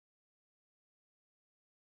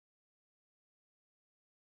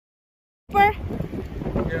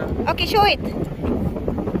Yeah. Okay, show it.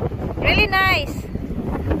 Really nice.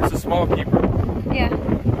 It's a small keeper. Yeah.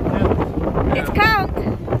 Yeah. It's count.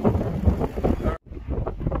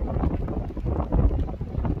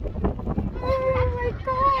 Oh my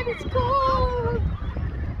God, it's cold.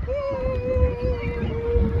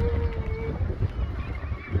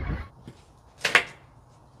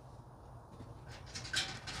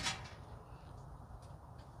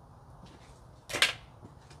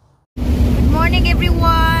 Good morning,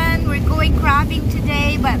 everyone. We're going crabbing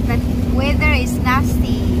today, but the weather is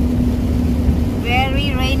nasty.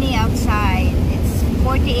 Very rainy outside. It's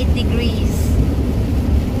 48 degrees.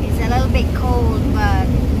 It's a little bit cold, but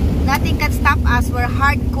nothing can stop us. We're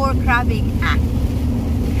hardcore crabbing.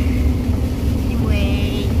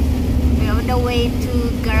 Anyway, we're on the way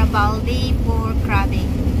to Garibaldi for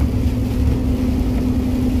crabbing.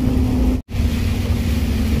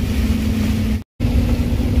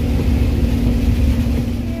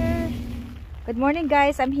 Good morning,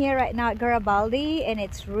 guys. I'm here right now at Garibaldi and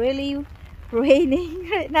it's really raining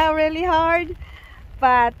right now, really hard,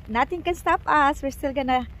 but nothing can stop us. We're still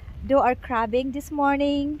gonna do our crabbing this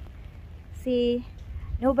morning. See,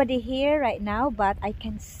 nobody here right now, but I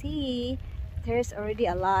can see there's already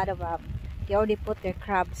a lot of they already put their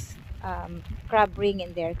crab ring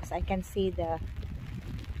in there, because I can see the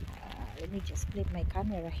let me just flip my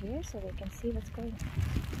camera here so we can see what's going on.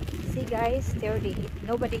 See, guys, they already,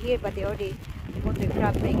 nobody here, but they already put the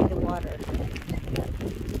crab ring in the water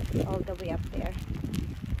all the way up there.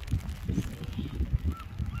 See.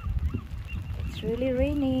 It's really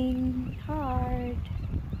raining hard,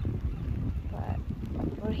 but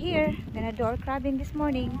we're here, gonna do our crabbing this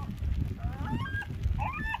morning.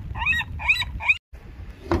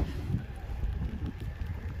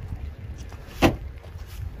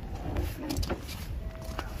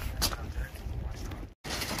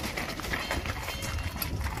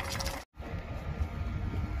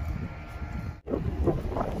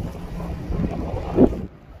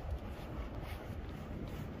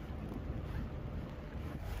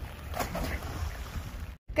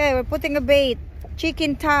 Okay, we're putting a bait,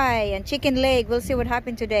 chicken thigh and chicken leg. We'll see what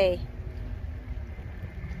happened today.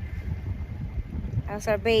 How's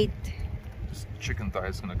our bait? This chicken thigh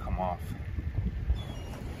is gonna come off.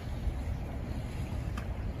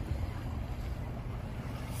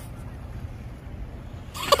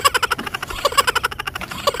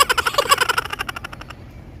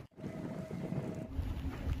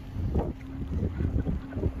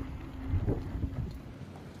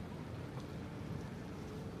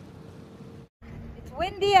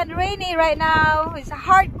 Windy and rainy right now. It's a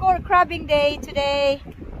hardcore crabbing day today.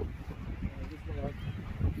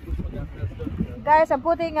 Guys, I'm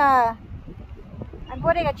putting a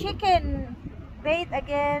chicken bait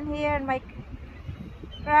again here in my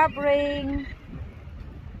crab ring.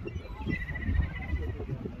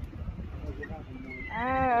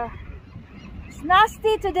 It's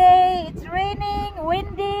nasty today. It's raining,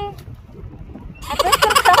 windy, and we're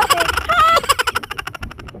still crabbing.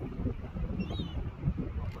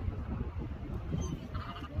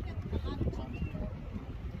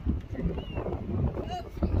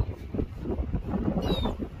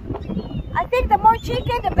 I think the more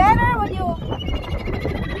chicken, the better when you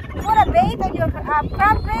put a bait on your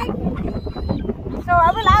crab ring. So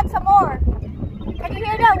I will add some more. Can you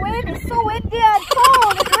hear that wind? It's so windy and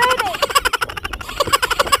cold. It's raining.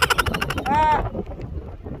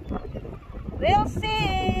 We'll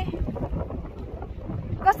see.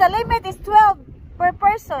 Because the limit is 12 per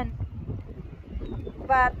person.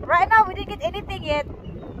 But right now we didn't get anything yet.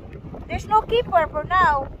 There's no keeper for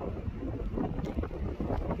now.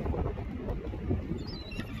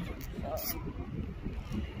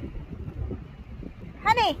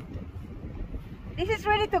 Honey, this is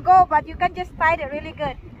ready to go, but you can just tie it really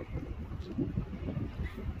good.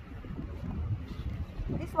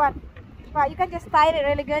 This one, but you can just tie it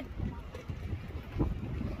really good.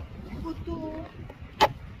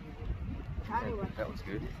 That was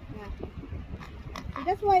good. Yeah. So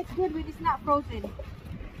that's why it's good when it's not frozen.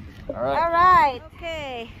 All right. All right.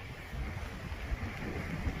 Okay.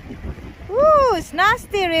 Ooh, it's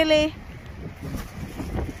nasty, really.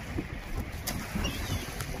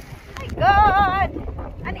 God!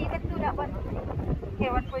 Honey, you can do that one.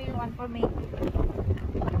 Here, one for you, one for me.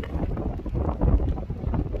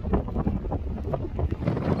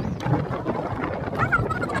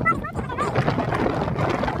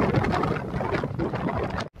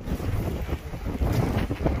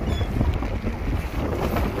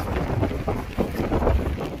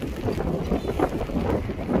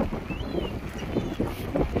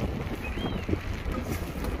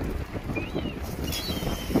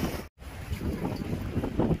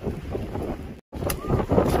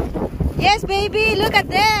 baby. Look at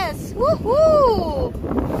this. Woohoo!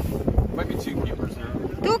 Might be 2 keepers there.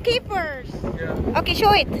 2 keepers. Yeah. Okay,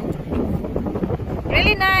 show it.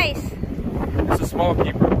 Really nice. It's a small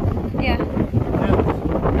keeper. Yeah.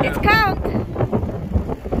 Yeah. It's count.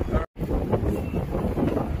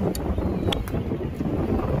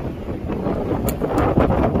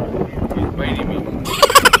 He's biting me.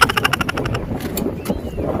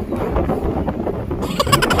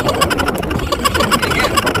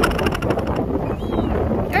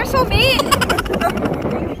 You're so mean.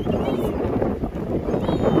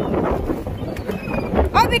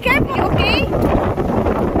 Oh, be careful, okay?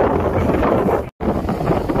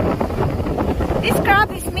 This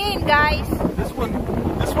crab is mean, guys. This one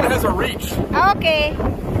has a reach. Okay.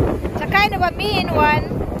 It's a kind of a mean one.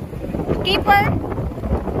 Keeper?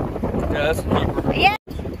 Yeah, that's a keeper. Yeah.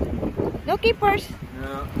 No keepers.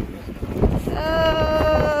 Yeah.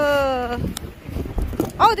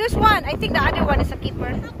 Oh, there's one. I think the other one is a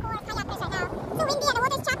keeper.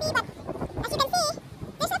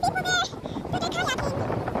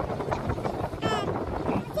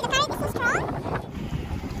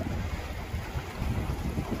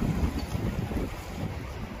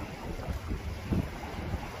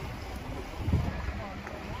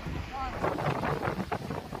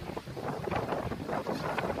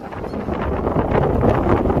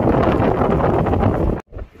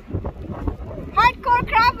 Hardcore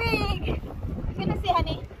crabbing. You gonna see,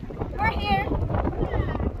 honey? We're here.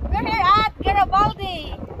 We're here at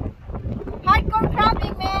Garibaldi. Hardcore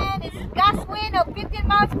crabbing, man. It's gust wind of 15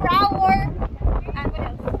 miles per hour. And what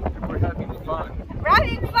else? We're having fun. We're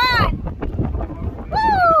having fun.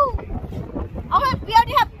 Woo! Oh, we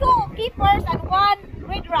only have 2 keepers and 1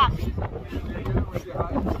 red rock.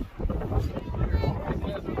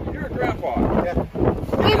 You're a grandpa. Yeah.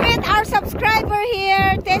 We met our subscriber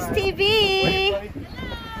here, Test TV.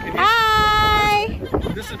 Hi.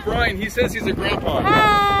 This is Brian. He says he's a grandpa.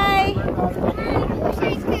 Hi.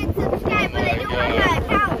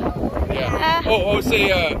 Yeah.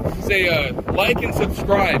 Say like and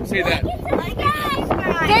subscribe. Say that.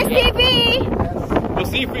 Test TV. We'll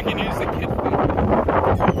see if we can use the kid thing.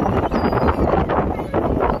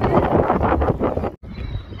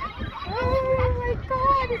 Oh my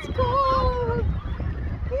God, it's cold.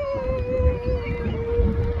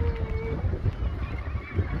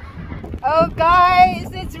 Oh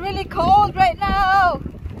guys, it's really cold right now.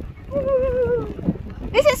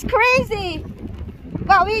 This is crazy.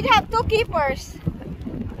 But we have 2 keepers.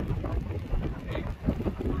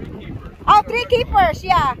 Oh, 3 keepers,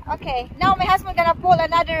 yeah. Okay. Now my husband gonna pull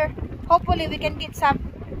another. Hopefully we can get some.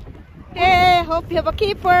 Okay, hope you have a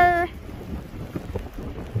keeper.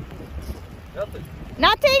 Nothing.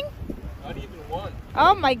 Nothing? Not even one.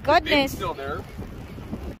 Oh my Baby's goodness. still there.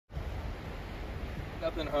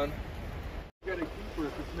 Nothing, hun. You got a keeper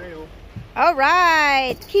if it's male. All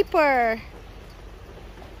right, keeper.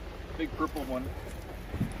 Big purple one.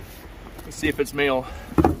 Let's see if it's male.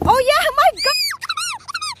 Oh yeah, my God.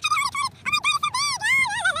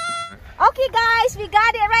 Okay guys, we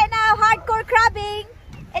got it right now. Hardcore crabbing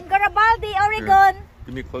in Garibaldi, Oregon. Here,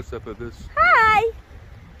 give me a close-up of this. Hi.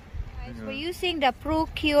 Guys, we're using the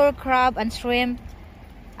Procure crab and shrimp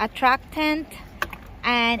attractant.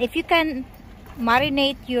 And if you can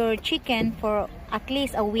marinate your chicken for at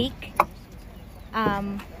least a week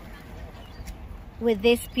with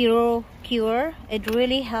this Procure, it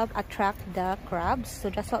really helps attract the crabs.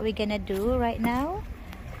 So that's what we're gonna do right now.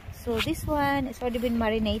 So this one has already been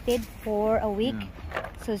marinated for a week. Yeah.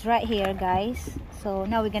 So it's right here, guys. So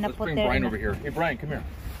now we're gonna Let's put bring there. Brian over here. Hey Brian, come here.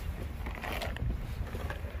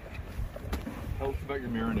 Tell us about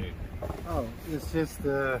your marinade. Oh, it's just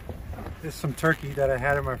some turkey that I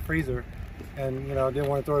had in my freezer, and you know, didn't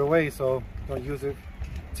want to throw it away, so don't use it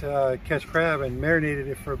to catch crab, and marinated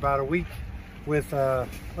it for about a week with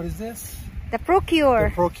what is this? The Procure.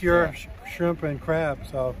 The Procure shrimp and crab.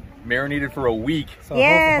 So marinated for a week. So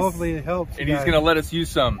yes. Hopefully it helps. And he's gonna let us use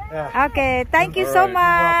some. Yeah. Okay, thank you so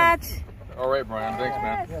much. All right, Brian. Thanks,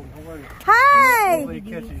 man. Yeah, Hi. hopefully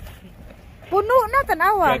catch it. Puno na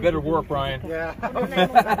tanawa. Yeah, better work, Brian. Yeah.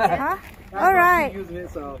 Huh? All right. Using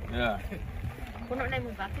it, so. Yeah.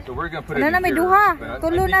 So we're gonna put it Ano na in may here. duha? But I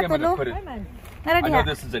Tulo think na, I'm gonna tulo. put it- Nara I know diha.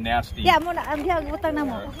 this is a nasty. Yeah, muna ang diha butang na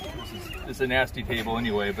mo. This is a nasty table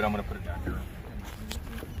anyway, but I'm gonna put it down here.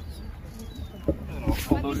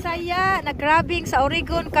 Bisaya, nag-grabbing sa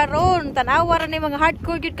Oregon karon. Tanawa ra ni mga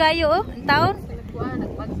hardcore gyud kayo, oh. Ang taon?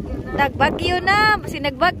 Nagbagyo na, basi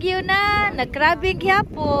nagbagyo na, nag-grabbing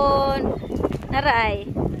gyapon. Naraay.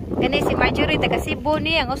 Kani si Marjorie taga Cebu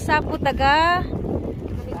ni, ang usa po taga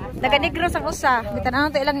Negros ang usa.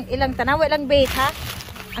 Bitan-aw to ilang tanawa ilang bait ha.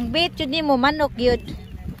 Ang bait yun ni mo, manok yun.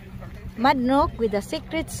 Manok with the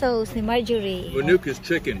secret sauce ni Marjorie. Manuk is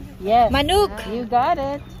chicken. Yes. Manok. You got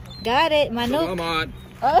it. Got it, manok. Salamat.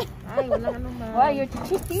 Oh. Ay, wala naman. Wow, you're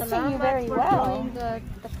teaching you very well. The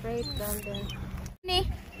freight down there. Ni.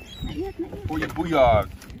 Booyah booyah.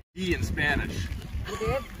 D in Spanish.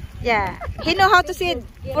 Yeah. He know how to say it.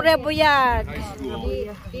 Pure buyag. High school.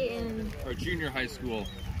 In, Or junior high school.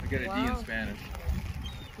 I got a D in Spanish.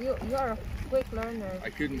 you are a quick learner. I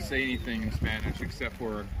couldn't say anything in Spanish except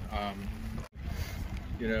for,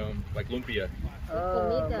 you know, like lumpia.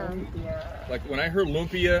 Comida. Like when I heard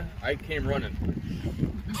lumpia, I came running.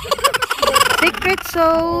 Secret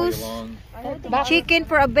All day sauce. long. Chicken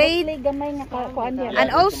for a bait. And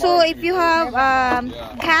also, if you have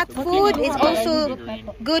cat food, it's also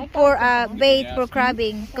good for bait for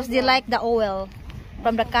crabbing because they like the oil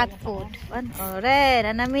from the cat food. Oh, red,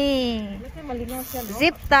 anami.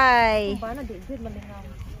 Zip tie.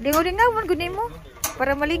 Lingaw-lingaw, man gunin mo.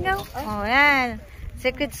 Para malingaw. Oh, yan.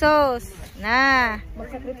 Secret sauce. Na.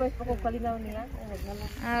 Mag-sacrifice pa kung kalinaw niya.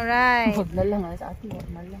 Alright. Huwag na lang sa atin. Huwag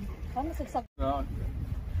na lang.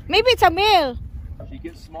 Maybe it's a male. She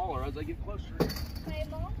gets smaller as I get closer. My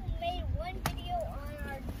mom made one video on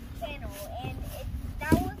our channel, and that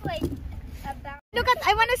was like about. Look at,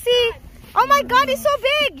 I want to see. Oh my God, it's so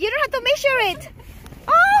big. You don't have to measure it.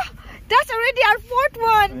 Oh, that's already our fourth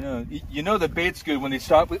one. I know. You know the bait's good when they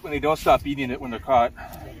don't stop eating it when they're caught.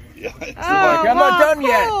 Oh, like, I'm not done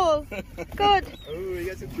yet. cool. Good. Oh, you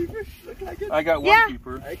got some keepers? Look like it. I got one Yeah.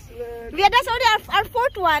 keeper. Excellent. Yeah, that's already our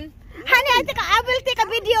fourth one. Honey, I will take a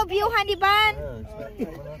video of you, honey ban.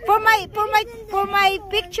 For my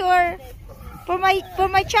picture. For my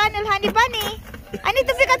channel, honey bunny. I need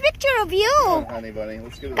to take a picture of you. Honey bunny,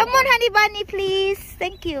 let's get it. Come on, honey bunny, please.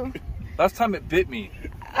 Thank you. Last time it bit me.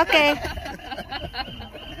 Okay. Again,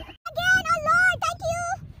 oh Lord, thank you.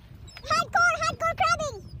 Hardcore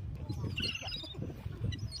crabbing.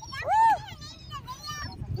 Woo!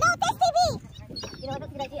 No, Test TV. You know, that's a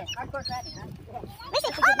good idea. Hardcore crabbing, huh?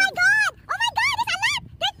 Listen, oh my God, there's a lot.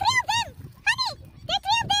 There's 3 of them, honey. There's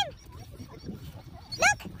 3 of them.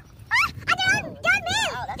 Look. Ah, they're on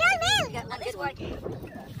male. They're on male. This one.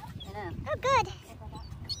 Oh, good.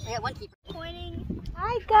 I got one keeper. Pointing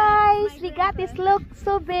Hi guys, we got this look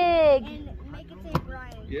so big. and make it say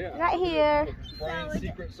Brian. Yeah. Right here. Brian's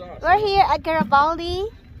secret sauce. We're here at Garibaldi,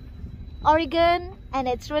 Oregon, and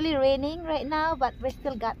it's really raining right now, but we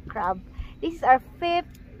still got crab. This is our 5th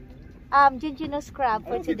Gingino's crab I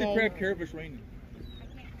for don't think the today. crab care if it's raining.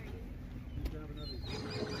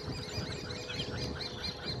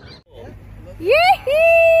 Yee!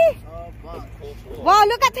 Wow,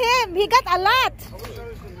 look at him. He got a lot.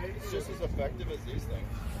 It's just as effective as these things.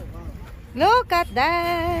 Look at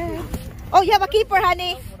that. Oh, you have a keeper,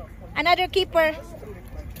 honey. Another keeper.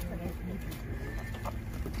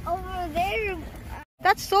 Over there.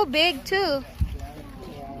 That's so big too.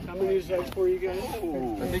 How many is that for you guys?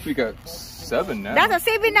 I think we got 7 now. That's a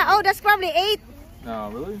 7 now. Oh, that's probably 8. No,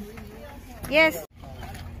 really? Yes.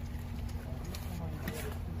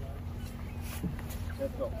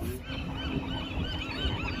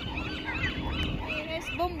 Here's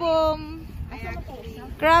Boom Boom.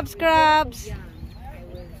 Crabs. I'll say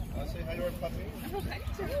hi to our puppy.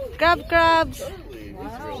 Crabs.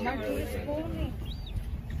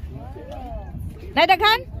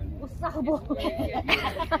 Nadaghan?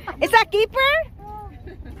 Is that keeper?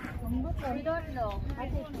 We don't know. I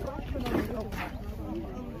think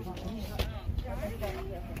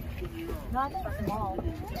not small.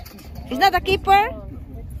 Is that a keeper?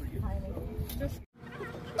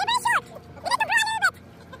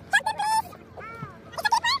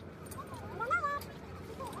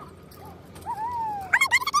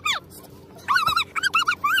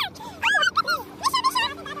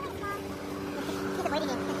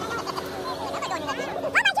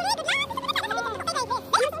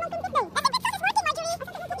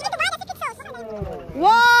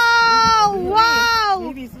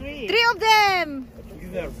 Wow! 3 of them.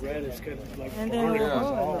 That red is kind of like And then,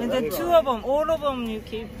 and then 2 of them, all of them you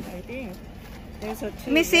keep, I think. There's a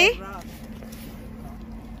 2. Missy?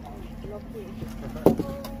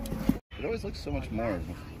 It always looks so much more.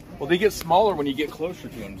 Well, they get smaller when you get closer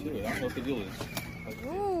to them, too. I don't know what the deal is.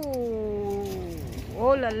 Ooh.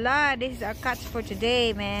 Oh la la, this is our catch for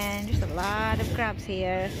today, man. There's a lot of crabs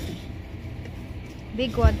here.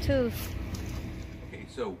 Big one too. Okay,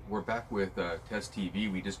 so we're back with Test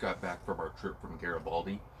TV. We just got back from our trip from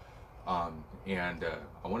Garibaldi. And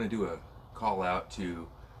I want to do a call out to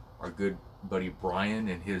our good buddy Brian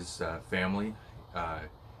and his family.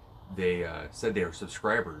 they said they were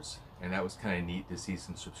subscribers, and that was kind of neat to see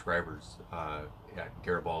some subscribers at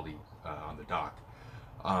Garibaldi on the dock.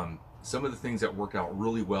 Some of the things that worked out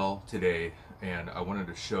really well today, and I wanted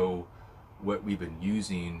to show what we've been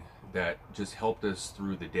using that just helped us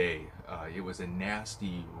through the day. It was a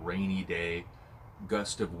nasty rainy day,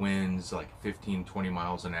 gust of winds like 15-20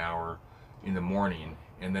 miles an hour in the morning,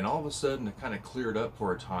 and then all of a sudden it kind of cleared up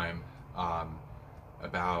for a time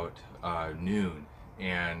about noon,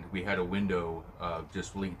 and we had a window of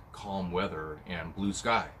just really calm weather and blue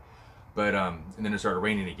sky. But and then it started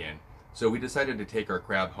raining again. So we decided to take our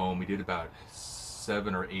crab home. We did about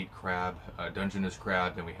 7 or 8 crab, Dungeness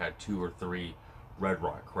crab, and we had 2 or 3 red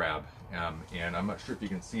rock crab. And I'm not sure if you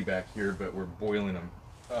can see back here, but we're boiling them,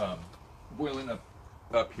 boiling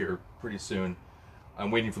up here pretty soon.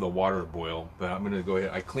 I'm waiting for the water to boil, but I'm gonna go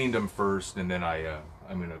ahead. I cleaned them first, and then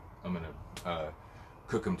I'm gonna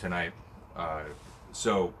cook them tonight.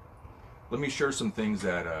 So let me share some things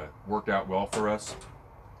that worked out well for us.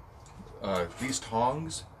 These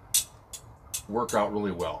tongs work out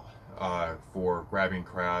really well for grabbing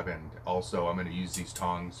crab, and also I'm going to use these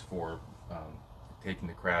tongs for taking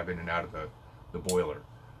the crab in and out of the boiler.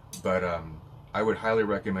 But I would highly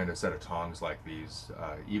recommend a set of tongs like these,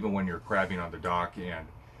 even when you're crabbing on the dock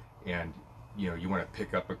and you know you want to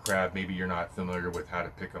pick up a crab. Maybe you're not familiar with how to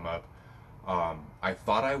pick them up. I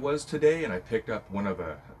thought I was today, and I picked up one of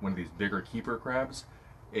these bigger keeper crabs,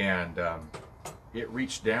 and it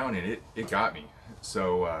reached down and it got me.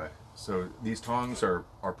 So so these tongs are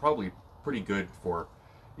probably pretty good for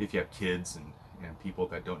if you have kids and people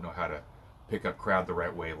that don't know how to pick up crab the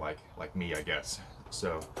right way, like me, I guess.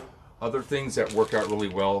 So other things that work out really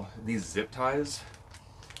well, these zip ties.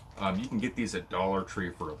 You can get these at Dollar Tree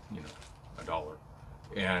for $1.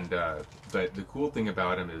 And but the cool thing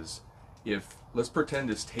about them is, if let's pretend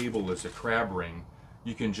this table is a crab ring,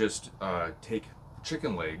 you can just take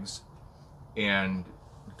chicken legs and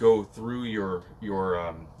go through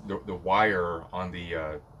the wire on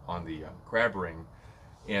the crab ring,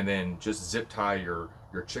 and then just zip tie your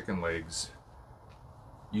chicken legs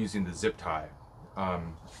using the zip tie.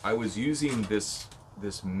 I was using this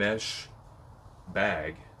mesh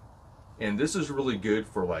bag, and this is really good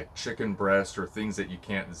for like chicken breast or things that you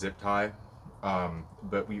can't zip tie.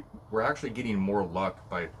 But we're actually getting more luck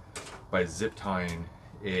by zip tying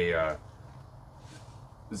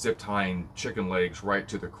chicken legs right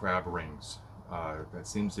to the crab rings. That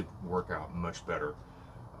seems to work out much better.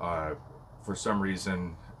 For some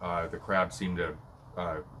reason, the crabs seem to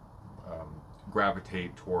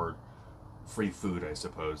gravitate toward free food, I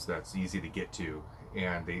suppose. That's easy to get to,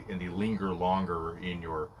 and they linger longer in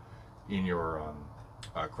your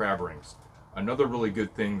crab rings. Another really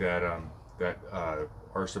good thing that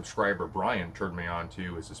our subscriber Brian turned me on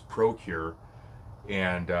to is this Procure.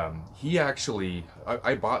 And he actually,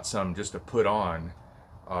 I bought some just to put on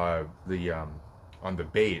the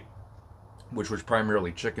bait, which was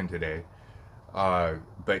primarily chicken today.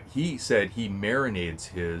 But he said he marinades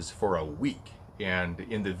his for a week. And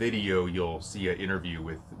in the video, you'll see an interview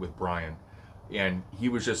with Brian. And he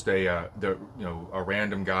was just a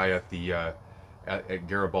random guy at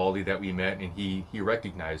Garibaldi that we met, and he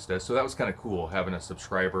recognized us. So that was kind of cool, having a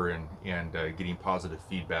subscriber and getting positive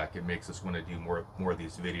feedback. It makes us want to do more of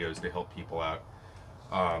these videos to help people out.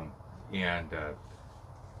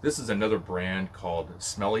 This is another brand called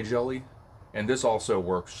Smelly Jelly, and this also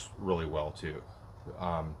works really well too.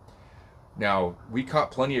 Now, we caught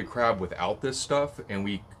plenty of crab without this stuff,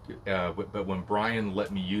 and but when Brian let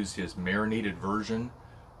me use his marinated version,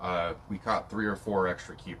 we caught 3 or 4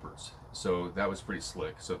 extra keepers. So that was pretty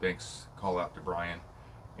slick. So thanks, call out to Brian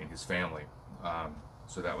and his family.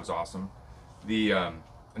 So that was awesome. The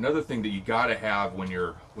another thing that you gotta have when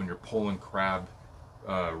you're pulling crab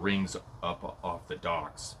rings up off the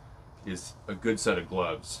docks is a good set of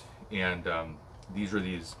gloves. And these are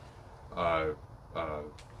these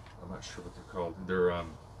I'm not sure what they're called. They're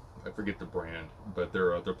I forget the brand, but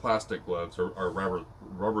they're plastic gloves or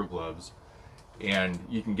rubber gloves. And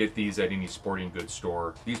you can get these at any sporting goods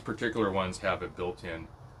store. These particular ones have a built-in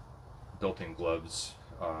gloves,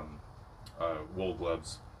 wool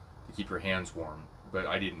gloves to keep your hands warm. But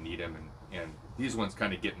I didn't need them, and these ones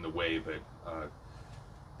kind of get in the way. But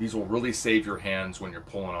these will really save your hands when you're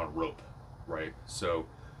pulling on rope, right? So,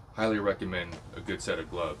 highly recommend a good set of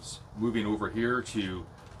gloves. Moving over here to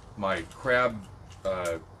my crab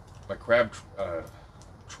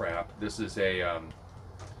trap. This is a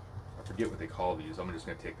I forget what they call these. I'm just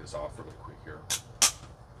going to take this off really quick here.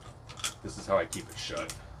 This is how I keep it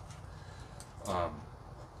shut.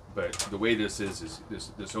 But the way this is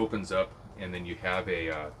this opens up, and then you have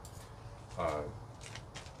a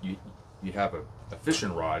you have a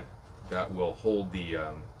fishing rod that will hold the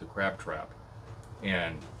crab trap,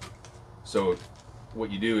 and so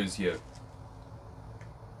what you do is you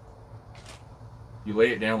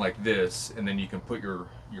lay it down like this, and then you can put your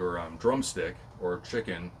drumstick or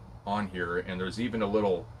chicken on here, and there's even a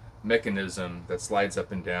little mechanism that slides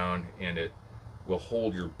up and down, and it will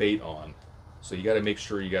hold your bait on. So you got to make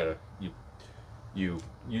sure you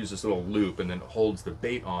use this little loop, and then it holds the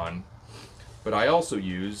bait on. But I also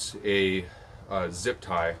use a zip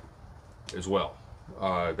tie as well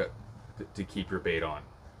to keep your bait on.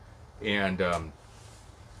 And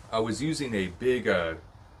I was using a big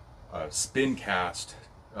spin cast.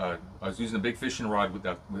 I was using a big fishing rod with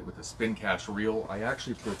a spin cast reel. I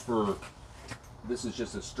actually prefer, this is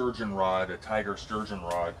just a sturgeon rod, a tiger sturgeon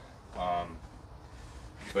rod.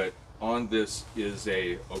 But on this is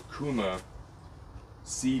a Okuma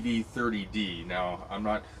CV30D. Now,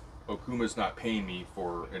 Okuma's not paying me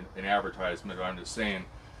for an advertisement, but I'm just saying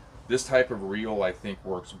this type of reel I think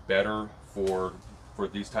works better for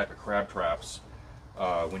these type of crab traps.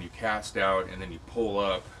 When you cast out and then you pull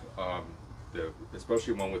up,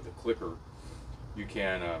 especially one with the clicker, you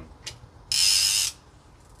can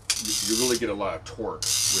you really get a lot of torque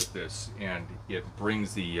with this, and it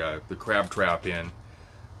brings the crab trap in.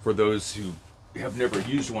 For those who have never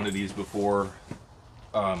used one of these before,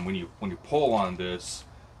 when you pull on this,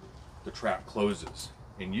 the trap closes,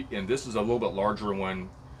 and this is a little bit larger one.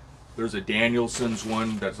 There's a Danielson's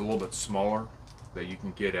one that's a little bit smaller that you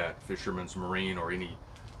can get at Fisherman's Marine or any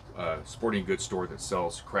sporting goods store that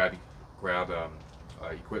sells crab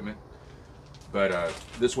equipment. But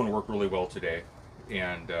this one worked really well today,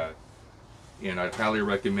 and I'd highly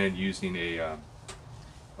recommend using the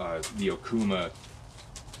Okuma,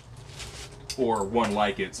 or one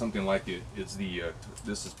like it, something like it. Is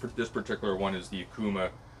this particular one is the Okuma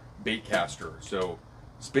bait caster. So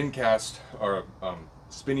spin cast or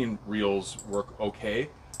spinning reels work okay,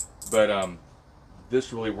 but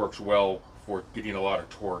this really works well for getting a lot of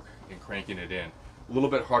torque and cranking it in. A little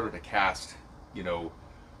bit harder to cast,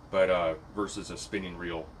 but versus a spinning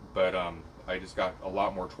reel. But I just got a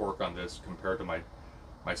lot more torque on this compared to my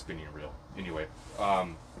spinning reel. Anyway,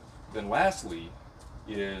 then lastly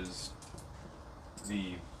is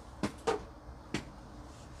the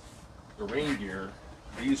rain gear.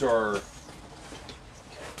 These are,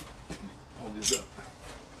 hold these up.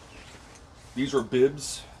 These are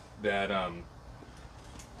bibs that I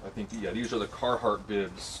think, yeah, these are the Carhartt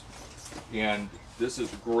bibs, and this is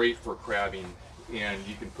great for crabbing. And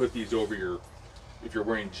you can put these over if you're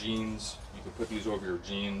wearing jeans, you can put these over your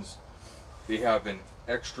jeans. They have an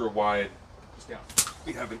extra wide,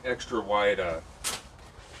 they have an extra wide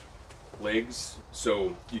legs,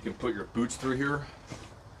 so you can put your boots through here,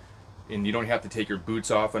 and you don't have to take your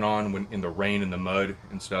boots off and on when in the rain and the mud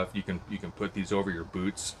and stuff. You can put these over your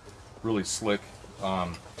boots. Really slick.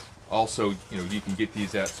 Also, you can get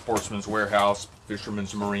these at Sportsman's Warehouse,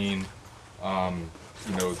 Fisherman's Marine.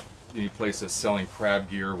 Any place that's selling crab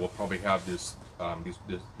gear will probably have this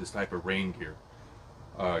type of rain gear.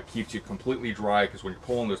 Keeps you completely dry, because when you're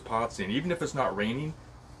pulling those pots in, even if it's not raining,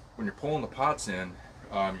 when you're pulling the pots in,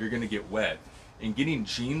 you're going to get wet. And getting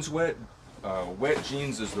jeans wet, wet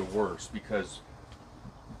jeans is the worst, because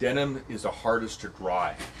denim is the hardest to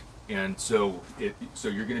dry, and so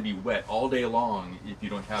you're going to be wet all day long if you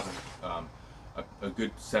don't have a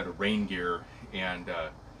good set of rain gear and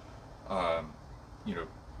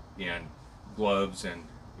and gloves and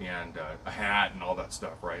a hat and all that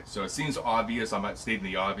stuff, right? So it seems obvious. I'm not stating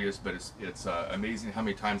the obvious, but it's amazing how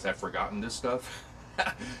many times I've forgotten this stuff,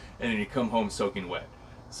 and then you come home soaking wet.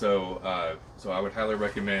 So I would highly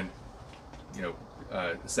recommend,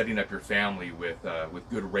 setting up your family with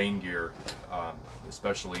good rain gear,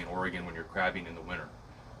 especially in Oregon when you're crabbing in the winter.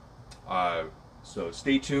 So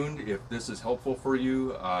stay tuned. If this is helpful for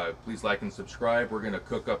you, please like and subscribe. We're going to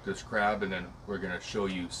cook up this crab, and then we're going to show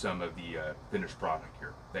you some of the finished product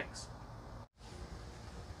here. Thanks.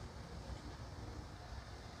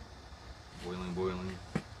 Boiling, boiling.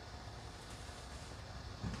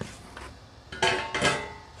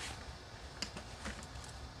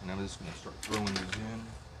 And I'm just going to start throwing these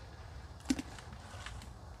in.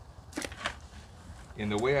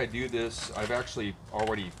 And the way I do this, I've actually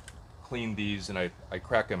already cleaned these, and I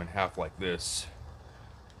crack them in half like this.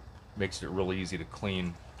 Makes it really easy to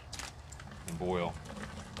clean and boil.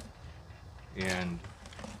 And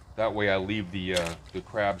that way I leave the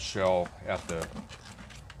crab shell at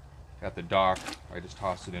the dock. I just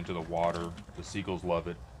toss it into the water. The seagulls love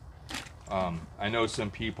it. I know some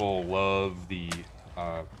people love the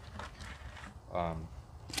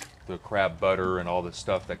crab butter and all the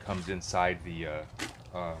stuff that comes inside the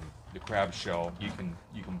the crab shell. You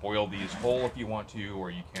can boil these whole if you want to,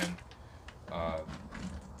 or you can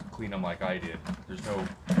clean them like I did. There's no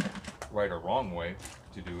right or wrong way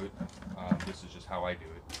to do it. This is just how I do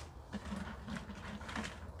it.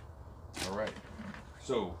 All right,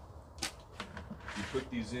 so you put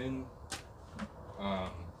these in,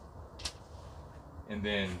 and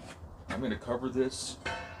then I'm going to cover this,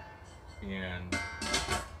 and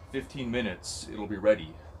 15 minutes it'll be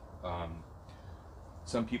ready.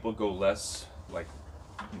 Some people go less, like,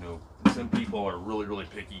 you know, some people are really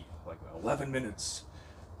picky, like 11 minutes,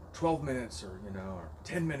 12 minutes, or, you know, or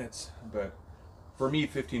 10 minutes. But for me,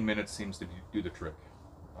 15 minutes seems to do the trick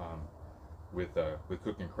with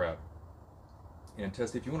cooking crab. And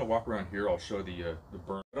Tessa, if you want to walk around here, I'll show the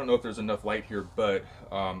burn. I don't know if there's enough light here, but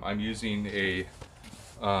I'm using a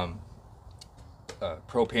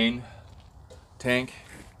propane tank,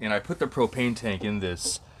 and I put the propane tank in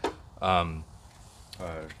this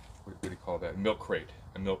what do you call that? A milk crate.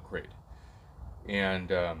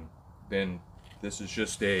 And then this is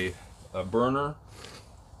just a burner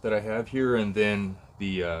that I have here, and then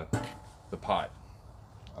the pot.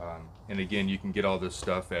 And again, you can get all this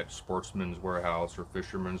stuff at Sportsman's Warehouse or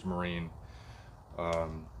Fisherman's Marine,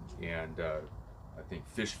 and I think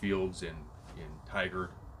Fish Fields in Tiger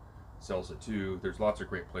sells it too. There's lots of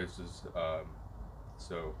great places,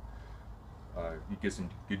 so you get some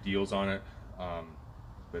good deals on it.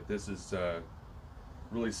 But this is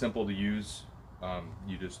really simple to use.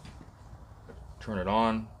 You just turn it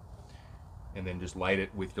on and then just light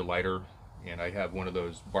it with your lighter. And I have one of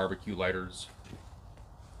those barbecue lighters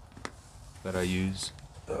that I use.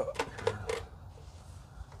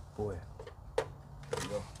 Boy, there you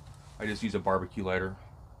go. I just use a barbecue lighter,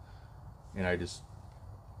 and I just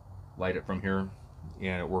light it from here,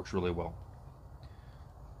 and it works really well.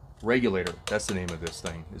 Regulator, that's the name of this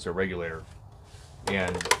thing. It's a regulator.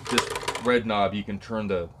 And this red knob, you can turn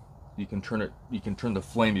the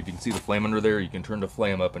flame. If you can see the flame under there, you can turn the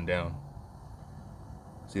flame up and down.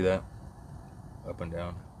 See that? Up and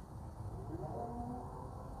down.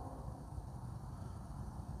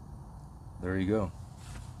 There you go.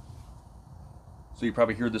 So you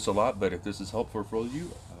probably hear this a lot, but if this is helpful for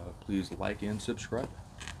you, please like and subscribe.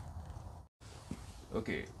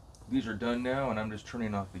 Okay, these are done now, and I'm just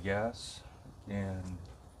turning off the gas. And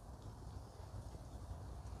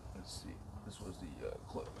let's see, this was the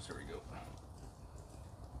close. There we go.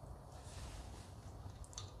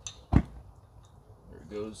 There it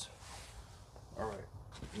goes. All right,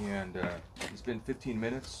 and it's been 15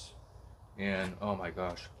 minutes, and oh my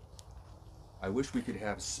gosh, I wish we could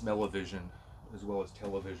have smell-o-vision as well as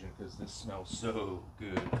television, because this smells so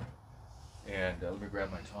good. And let me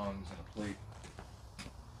grab my tongs and a plate.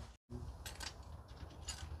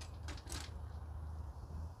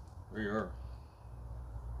 There you are.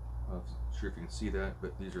 I'm not sure if you can see that,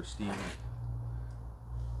 but these are steamed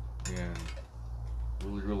and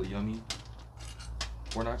really yummy.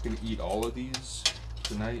 We're not going to eat all of these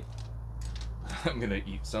tonight. I'm going to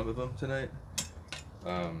eat some of them tonight.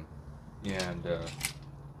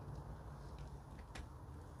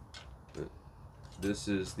 But this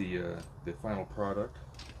is the final product.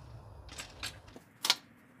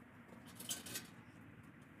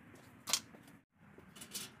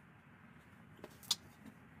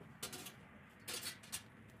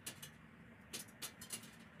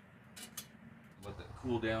 Let that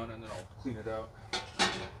cool down, and then I'll clean it out.